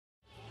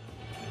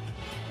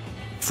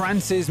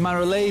France's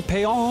Marielle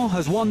Péan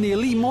has won the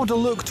Elite Model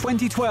Look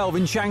 2012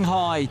 in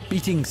Shanghai,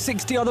 beating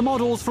 60 other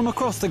models from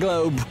across the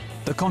globe.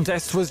 The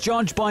contest was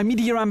judged by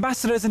media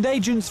ambassadors and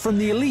agents from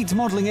the Elite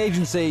Modelling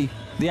Agency.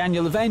 The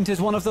annual event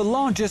is one of the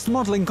largest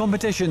modelling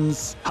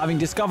competitions, having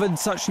discovered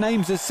such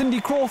names as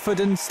Cindy Crawford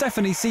and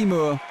Stephanie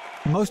Seymour.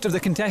 Most of the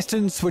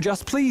contestants were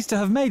just pleased to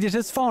have made it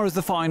as far as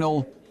the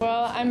final.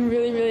 Well, I'm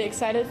really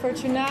excited for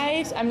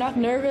tonight. I'm not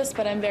nervous,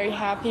 but I'm very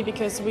happy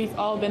because we've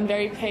all been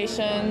very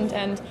patient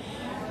and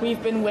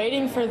we've been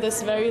waiting for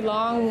this very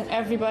long.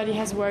 Everybody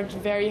has worked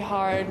very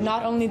hard,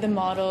 not only the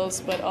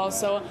models, but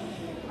also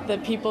the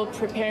people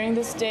preparing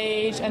the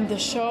stage and the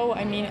show.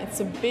 I mean, it's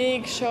a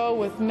big show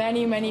with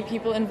many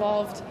people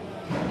involved,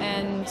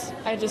 and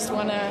I just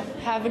want to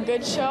have a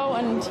good show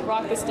and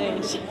rock the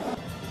stage.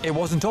 It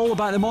wasn't all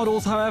about the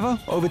models, however.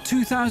 Over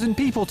 2,000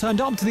 people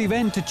turned up to the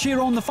event to cheer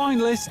on the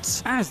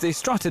finalists as they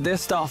strutted their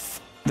stuff.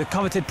 The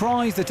coveted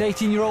prize that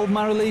 18-year-old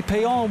Marielle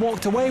Péan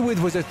walked away with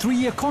was a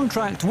 3-year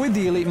contract with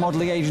the Elite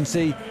Modelling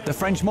Agency. The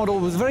French model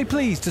was very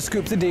pleased to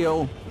scoop the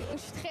deal.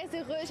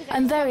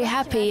 I'm very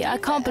happy. I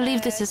can't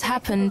believe this has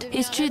happened.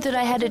 It's true that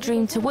I had a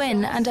dream to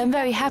win, and I'm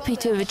very happy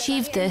to have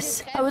achieved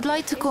this. I would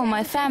like to call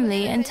my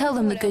family and tell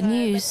them the good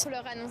news.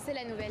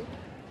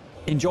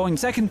 Enjoying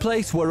second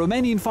place were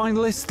Romanian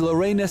finalist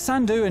Lorena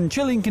Sandu and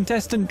Chilean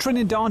contestant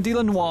Trinidad,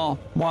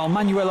 while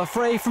Manuela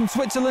Frey from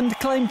Switzerland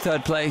claimed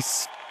third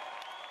place.